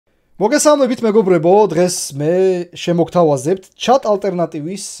მოგესალმებით მეგობრებო, დღეს მე შემოგთავაზებთ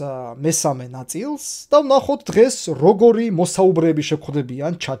Chatalternative-ის მესამე ნაწილს და ვნახოთ დღეს როგორი მოსაუბრეები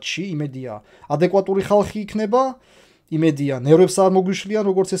შეგვხვდებიან chat-ში, იმედია ადეკვატური ხალხი იქნება, იმედია ნერვებს არ მოგვიშლიან,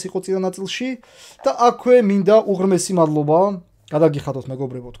 როგორც ეს იყო წინა ნაწილში და აქვე მინდა უღრმესი მადლობა გადაგიხადოთ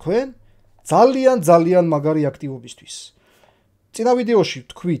მეგობრებო თქვენ ძალიან მაგარი აქტივობისთვის. წინა ვიდეოში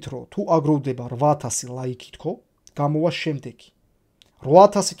თქვით, რომ თუ აგროვდება 8000 ლაიქი თქო, გამოვა შემდეგი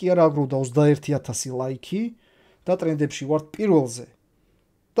 8000 კი არა აგროვდა 21000 ლაიქი და ტრენდებში ვართ პირველზე.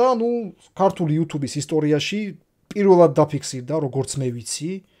 და ქართული YouTube-ის ისტორიაში პირველად დაფიქსირდა, როგორც მე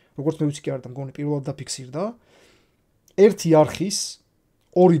ვიცი კი არა და მგონი პირველად დაფიქსირდა. ერთი არხის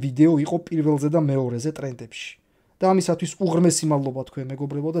ორი ვიდეო იყო პირველზე და მეორეზე ტრენდებში. და ამისათვის უღრმესი მადლობა თქვენ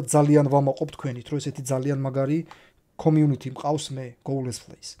მეგობრებო და ძალიან ვამაყობ თქვენით, რომ ესეთი ძალიან მაგარი community მყავს მე Google's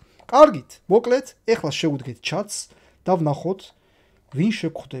Place. კარგით, მოკლედ, ეხლა შევუდგეთ chat-ს და ვნახოთ ვინ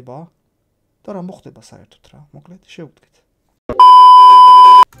შეგვხვდება და რა მოხდება საერთოდ რა, მოკლედ შევუდგეთ.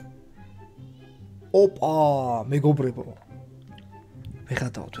 ოპა, მეგობრებო.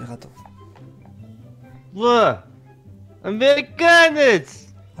 ვეღადავთ. ვა! Americans!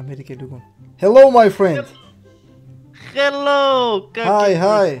 American გონ. Hello my friend. Hello!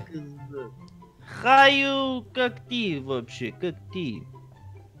 Hi. Хаю, как ты вообще? Как ты?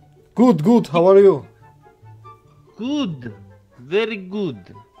 Good. How are you? Good. Very good.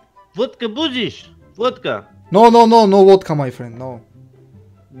 Водка будешь? Водка? No vodka, my friend, no.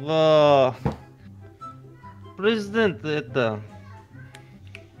 Ва. Президент это.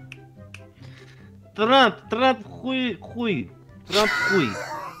 Трамп хуй. Трамп хуй.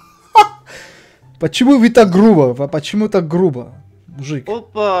 Почему вы так грубо? Почему так грубо? Мужик.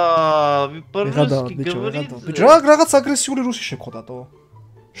 Опа, вы по-русски говорите? Რაღაც აგრესიული რუსი შეგვხვდათო.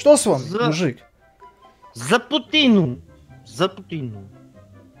 Что с вами, мужик? За Путину.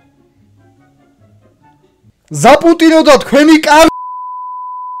 За Путину და თქვენი კარ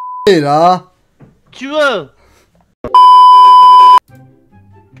რა. Чего?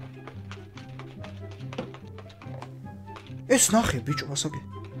 ეს ნახე ბიჭო, ასაკე.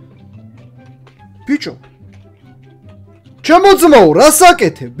 ბიჭო. ჩემოძმაო,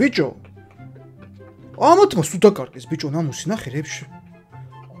 რასაკეთე, ბიჭო? ამათმა სულ დაკარგეს, ბიჭო, ნამუსი ნახე რეებში.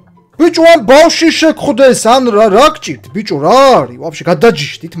 ბიჭო, ამ ბავში შეგხვდეს, ან რა გჭირთ, ბიჭო, რა არის? ვაფშე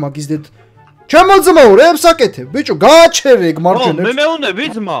გადაჯიშდით მაგისდეთ. ჩემოძმაო, რეებს აკეთე, ბიჭო, გააჩერე ეგ მარჯვენებს. მე მეუნები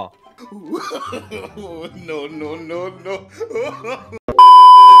ძმა. No.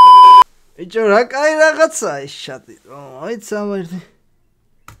 ბიჭო, რა კაი რაღაცაა ეს შატი. აი სამართი.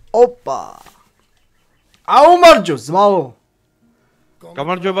 ოპა. აუმარჯო ძმაო.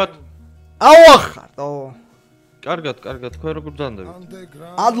 გამარჯობათ. აუახარდო. კარგად, თქვენ როგორ ბრძანდებით?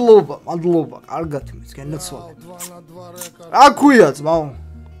 მადლობა, კარგად იმის გენაცვალე. რა ქვია ძმაო?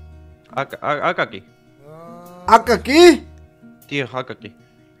 აკაკი. აკაკი? დიახ, აკაკი.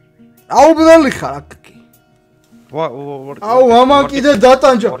 აუბნელი ხარ აკაკი. აუ, მამან კიდე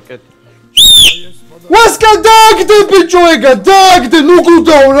დატანჯა. ვასკა დაგდე ბიჭო ეგა, დაგდე, ნუ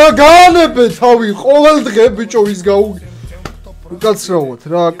გუდაო რა, გაანებე თავი, ყოველ დღე ბიჭო ის გაუგი. უკაცრავად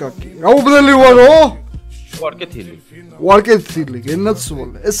რა აკაკი. აუბნელი ვარო? ვარკეთილი,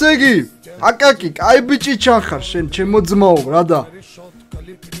 გენაცვალე. ესე იგი, აკაკი, კაი ბიჭი ჩანხარ შენ, ჩემო ძმაო, რა და?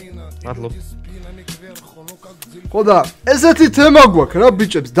 მადლობა. ხო და ესეთი თემა გვაქვს რა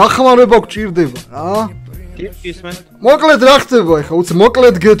ბიჭებს, დახმარება გჭირდება რა. მოკლედ რა ხდება ეხა, უცებ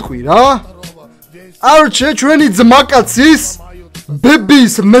მოკლედ გეტყვი რა. არჩე ჩვენი ძმაკაცის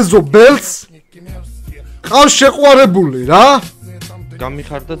ბებიის მეზობელს ყავს შეყვარებული რა.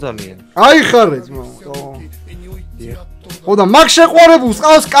 გამიხარდა ძალიან. აიხარე ძმაო. ხო და მაგ შეყვარებულს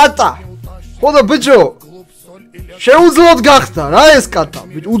ყავს კატა. ხო და ბიჭო შეუძლოდ გახდა რა ეს კატა,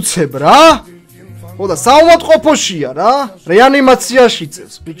 ბიჭო უცებ რა. ხო და საავადმყოფოშია რა, რეანიმაციაში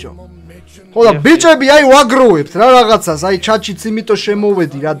წევს ბიჭო. ხო და ბიჭები აი ვაგროვებთ რა რაღაცას, აი ჩატშიც იმიტომ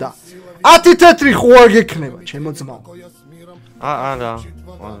შემოვედი რა და 10 თეთრი ხო არ გექნება ჩემო ძმაო. არა.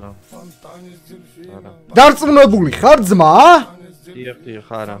 დარწმუნებული ხარ ძმა? დიახ,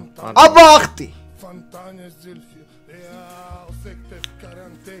 არა. აბა ახტი.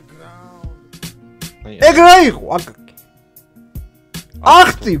 ეგ რა იყო აკაკი?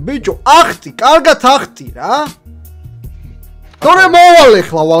 ახტი ბიჭო, ახტი, კარგად ახტი რა. თორე მოვალ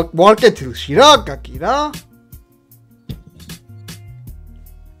ახლა მარკეტინგში რა აკაკი რა.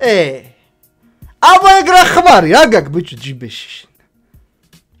 აბა ეგ რა ხმარი აკაკ ბიჭო ჯიბეში.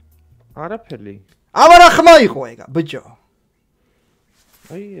 არაფერი. აბა რა ხმა იყო ეგა ბიჭო?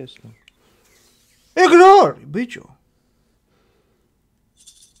 აი ეს. ეგ რა არის ბიჭო?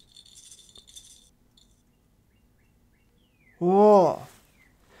 ვა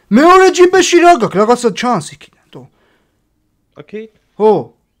მეორე ჯიბეში რა გაქვს? რაღაცა ჩანს იქიდან, თო. ოკეი.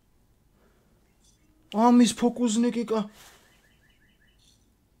 ხო. ამის ფოკუსნიკი კა.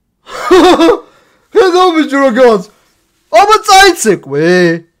 ჰედა ბიჭო რაღაც. აბა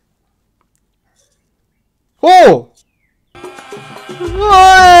წაიცეკვე. ხო.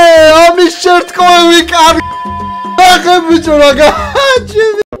 აი, ამის შერტყმები კარგი. ახე ბიჭო რაღაც.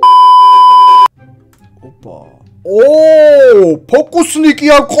 ოპა. ფოკუსნიკი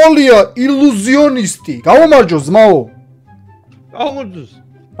არ ყოლია, ილუზიონისტი. გამომარჯო ზმაო. აღმოჩნდეს.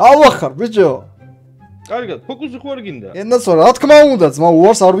 ავახარ ბიჭო. კარგად, ფოკუსი ხო არ გინდა? ენაცო რა თქმა უნდა, ძმა,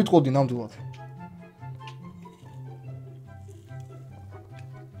 უარს არ ვიტყოდი ნამდვილად.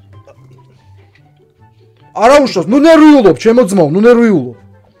 არა უშავს, ნუ ნერვიულობ, ჩემო ძმაო, ნუ ნერვიულობ.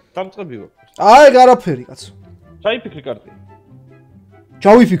 დამწყები ვარ. აი, არაფერი, კაცო. ჩაიფიქრე კარტი.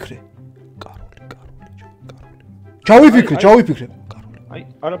 ჩავიფიქრე. ჩავიფიქრე. აი,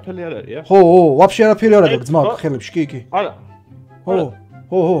 არაფერი არ არის, ხო, ვაფშე არაფერი არ არის, ძმა, ხელებში, კი. არა. ხო.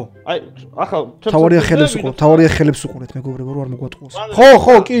 აი, ახლა თავარია ხელებს უყურეთ, მეგობრებო, არ მოგვატყუოს.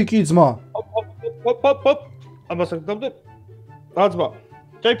 ხო, კი, ძმა. ჰოპ. ამას აკეთებდე. რა ძმა?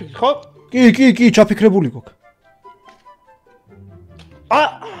 ჩაიფიქრე, ხო? კი, ჩაფიქრებული გოქ.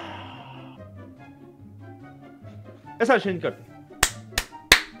 ეს არის შენი კარტი.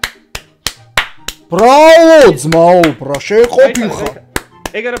 ბრავო, ძმაო, ბრა, შეყოფილხარ.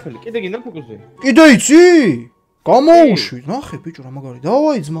 ეგ არაფერი, კიდე გინდა ფოკუსი? კიდე იცი? გამოუშვი, ნახე ბიჭო რა მაგარი.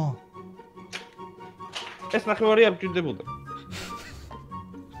 დავაი ძმა. ეს ნახევარი არ გჭირდებოდა.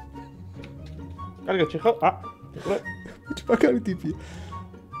 კარგად შეხო. ბიჭო მაგარი ტიპია.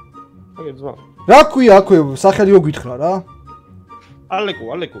 აგერ ძმა. რა ქვია აქვე სახელი გოგვითხრა რა? ალეკო.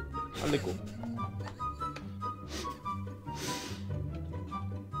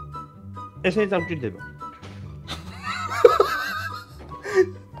 ესე არ გჭირდება.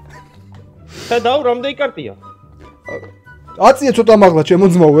 ხედავ რამდენი კარტია? აწიე ცოტა მაღლა ჩემო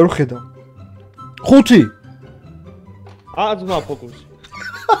ძმაო ვერ ვხედავ. 5. ძმა ფოკუსი.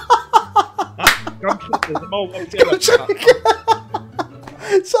 გამშვიდე ძმაო ვაფშე.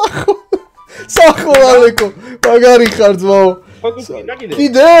 სახო ალეკო, მაგარი ხარ ძმაო. ფოკუსი დაგიდე.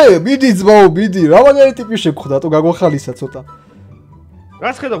 კიდე, მიდი ძმაო, მიდი. რა მაგარი ტიპი შეგხვდა, თუ გაგვახალისა ცოტა.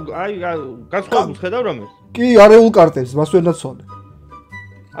 რას ხედავ? აი, განსხვავებას ხედავ რამეს? კი, არეულ კარტებს, მას ვერ ნაცვალე.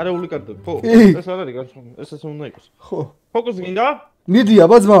 არეული კარტები, ხო? ეს არ არის განსხვავება, ეს უნდა იყოს. ხო. ფოკუსი გინდა? მიდი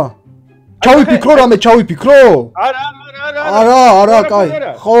აბა ძმა. ჩავიფიქრო რამე, არა, კაი.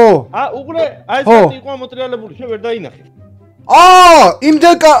 ხო. უყურე, აი ეს იყო მოტრიალებული, შე ვერ დაინახე.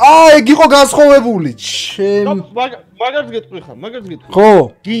 იმდენ ეგ იყო განსხვავებული. მაგარს გეტყვი ხარ. ხო.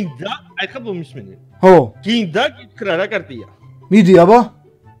 გინდა? აი ხა მომისმენი. ხო. გინდა გითხრა რა კარტია? მიდი აბა.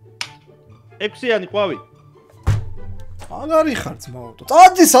 6-იანი ყვავი. მაგარი ხარ ძმაო.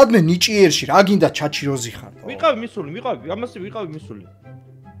 წადი სადმე ნიჭიერში, რა გინდა ჩაჩიროზი ხარ. ვიყავი მისული, ამასე ვიყავი მისული.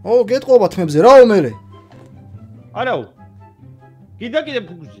 გეტყობა თმებზე რაო მერე? არაო. კიდე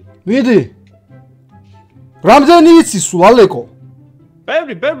ფუქუსი. მიდი. რამდენი იცი სულ ალეკო?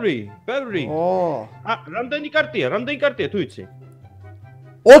 ბევრი. რამდენი კარტია თუ იცი?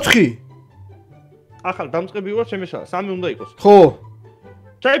 4. ახალ დამწყები ვარ შემეშალა, 3 უნდა იყოს. ხო.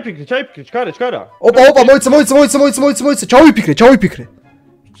 ჩაიფიქრე, ჩქარა. ოპა, მოიცა, ჩავიფიქრე.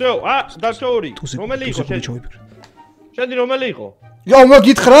 всё, დარჩა 2. რომელი იყო შენი? შენი რომელი იყო? უნდა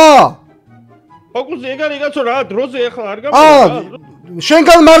გითხრა? ფოკუსი ეგ არის კაცო რა, დროზე ახლა არ გამო.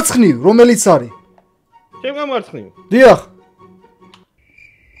 შენგან მარცხნივ, რომელიც არის? შენგან მარცხნივ. დიახ.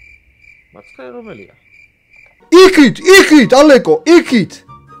 მარცხნივ რომელია? იქით, ალეკო, იქით.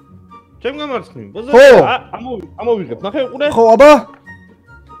 შენგან მარცხნივ. ხო. ამოვიღებ, ნახე უყურე. ხო, აბა.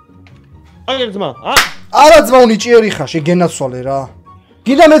 აგერ ძმა. არა ძმა უნიჭიერი ხარ, შეგენაცვალე რა.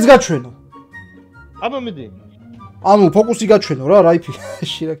 გინდა მეც გაჩვენო. აბა მიდი. ანუ ფოკუსი გაჩვენო რა, რაიფი.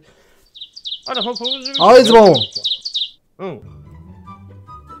 არა, ხო ფოკუსი. აი ძმაო.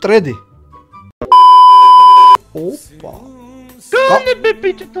 ტრედი. ოპა. განები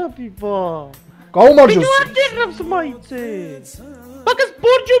ბიჭთაბიბა. გაუმარჯოს. არჯერებს მაიცე. მაგას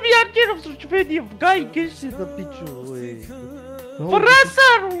ბორჯობი არჯერებს ჩვენი გაი გეშედა ბიჭოე.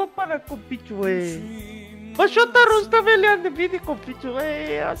 ბრასარ ლაპარაკო ბიჭოე. ბაშოტა როსტაველიანი ვიდიკო ბიჭოე.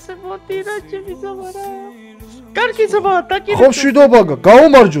 ასე მოდი რა ჩემი ზამარა. კარგი ზამა, დაკირე. ხო მშვიდობა,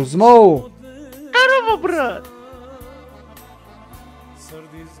 გაუმარჯოს ზმაო. კარომა ბრატ.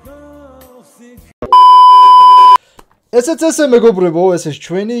 ესეც ესე მეგობრებო, ეს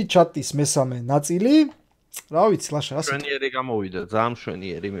ჩვენი ჩატის მესამე ნაწილი. რა ვიცი, ლაშა, ასე. შვენიერი გამოვიდა, ძალიან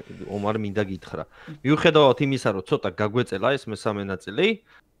შვენიერი, ომარ მინდა გითხრა. მიუხედავად იმისა, რომ ცოტა გაგვეწელა ეს მესამე ნაწილი,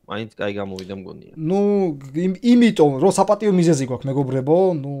 მაინც კაი გამოვიდა მგონია. ნუ იმიტომ რომ საპატიო მიზეზი გვაქვს მეგობრებო,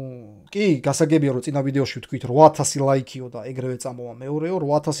 ნუ კი, გასაგებია რომ წინა ვიდეოში ვთქვით 8000 ლაიქიო და ეგრევე წამოვა მეორეო,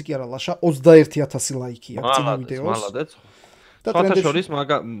 8000 კი არა ლაშა, 21000 ლაიქი აქვს წინა ვიდეოს. მალადეც. და შორის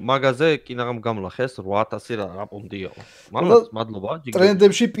მაგაზე კინაღამ გამლახეს 8000 რა პუნქტიაო. მადლობა.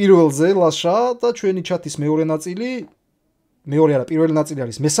 ტრენდებში პირველზე ლაშა და ჩვენი ჩატის მეორე ნაწილი, მეორე არა, პირველი ნაწილი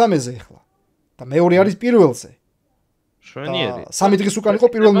არის მესამეზე ახლა. და მეორე არის პირველზე. შვენიერი. სამი დღის უკან იყო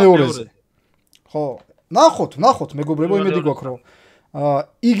პირველ მეორეზე. ხო, ნახოთ მეგობრებო, იმედი გვაქვს რომ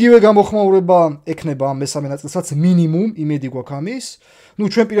იგივე გამოხმაურება ექნება ამ მესამე ნაწილსაც მინიმუმ, იმედი გვაქვს ამის. ნუ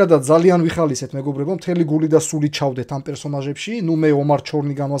ჩვენ პირადად ძალიან ვიხალისეთ მეგობრებო, მთელი გული და სული ჩავდეთ ამ პერსონაჟებში. ნუ მე ომარ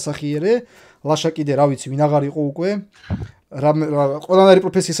ჩორნი განვასახიერე, ლაშა კიდე რა ვიცი, ვინ აღარ იყო უკვე. ყველანაირი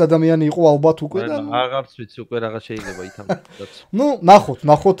პროფესიის ადამიანი იყო ალბათ უკვე და აღარც ვიცი უკვე რაღაც შეიძლება ითამაშოს. ნუ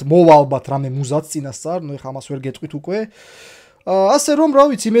ნახოთ, მოვა ალბათ რამე მუზაც წინასწარ, ნუ ეხა ამას ვერ გეტყვით უკვე. ასე რომ რა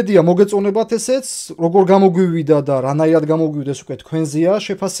ვიცი, იმედია მოგეწონებათ ესეც, როგორ გამოგვივიდა და რანაირად გამოგვივიდეს უკვე თქვენზეა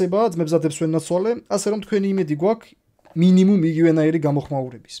შეფასება, ძმებზადებს ვენაცვალე, ასე რომ თქვენი იმედი გვაქვს მინიმუმ იგივენაირი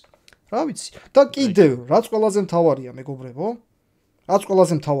გამოხმაურების. რა ვიცი. და კიდევ, რაც ყველაზე მთავარია მეგობრებო, რაც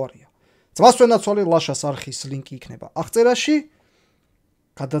ყველაზე მთავარია. ძმას ვენაცვალე ლაშას არხის ლინკი იქნება აღწერაში.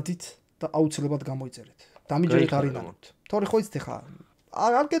 გადადით და აუცილებლად გამოიწერეთ. დამიჯერეთ არინანოთ. თორე ხო იცით ხა,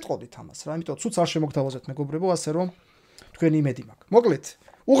 არ გეტყოდით ამას რა, იმიტომ ცუც არ შემოგთავაზეთ მეგობრებო, ასე რომ თქვენი იმედი მაქვს. მოკლედ,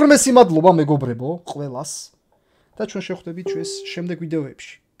 უღრმესი მადლობა მეგობრებო, ყველას და ჩვენ შევხვდებით ჩვენს შემდეგ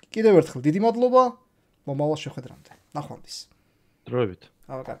ვიდეოებში. კიდევ ერთხელ დიდი მადლობა, მომავალ შეხვედრამდე. ნახვამდის. დროებით.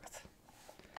 აბა კარგად.